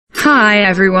Hi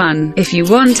everyone, if you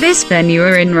want this then you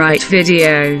are in right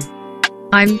video.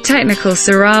 I'm Technical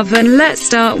Sarav and let's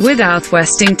start without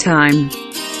wasting time.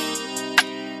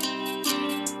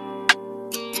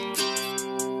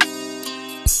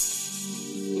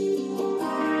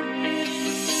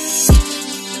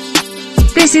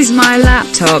 This is my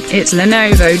laptop, it's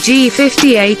Lenovo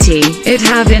G5080, it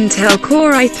have Intel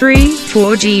Core i3,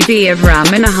 4GB of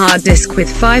RAM and a hard disk with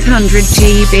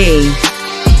 500GB.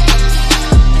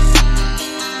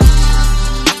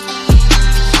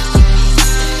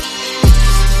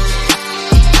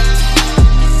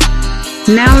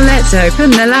 Now let's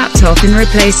open the laptop and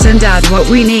replace and add what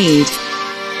we need.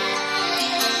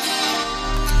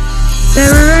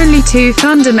 There are only two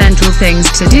fundamental things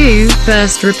to do.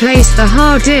 First, replace the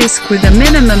hard disk with a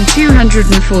minimum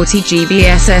 240GB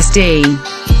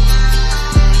SSD.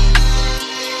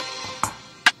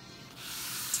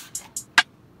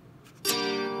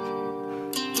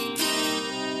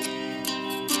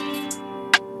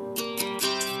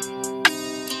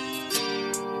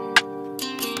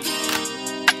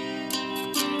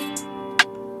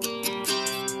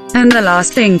 And the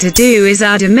last thing to do is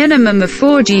add a minimum of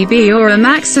 4GB or a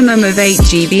maximum of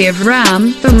 8GB of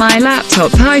RAM. For my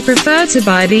laptop I prefer to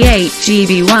buy the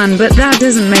 8GB one, but that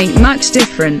doesn't make much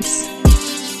difference.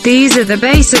 These are the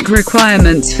basic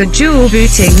requirements for dual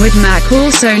booting with Mac,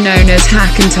 also known as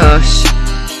Hackintosh.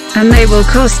 And they will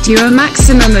cost you a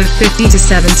maximum of 50 to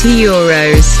 70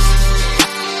 euros.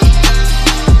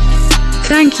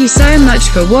 Thank you so much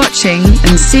for watching,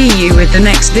 and see you with the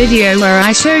next video where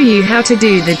I show you how to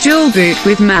do the dual boot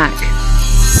with Mac.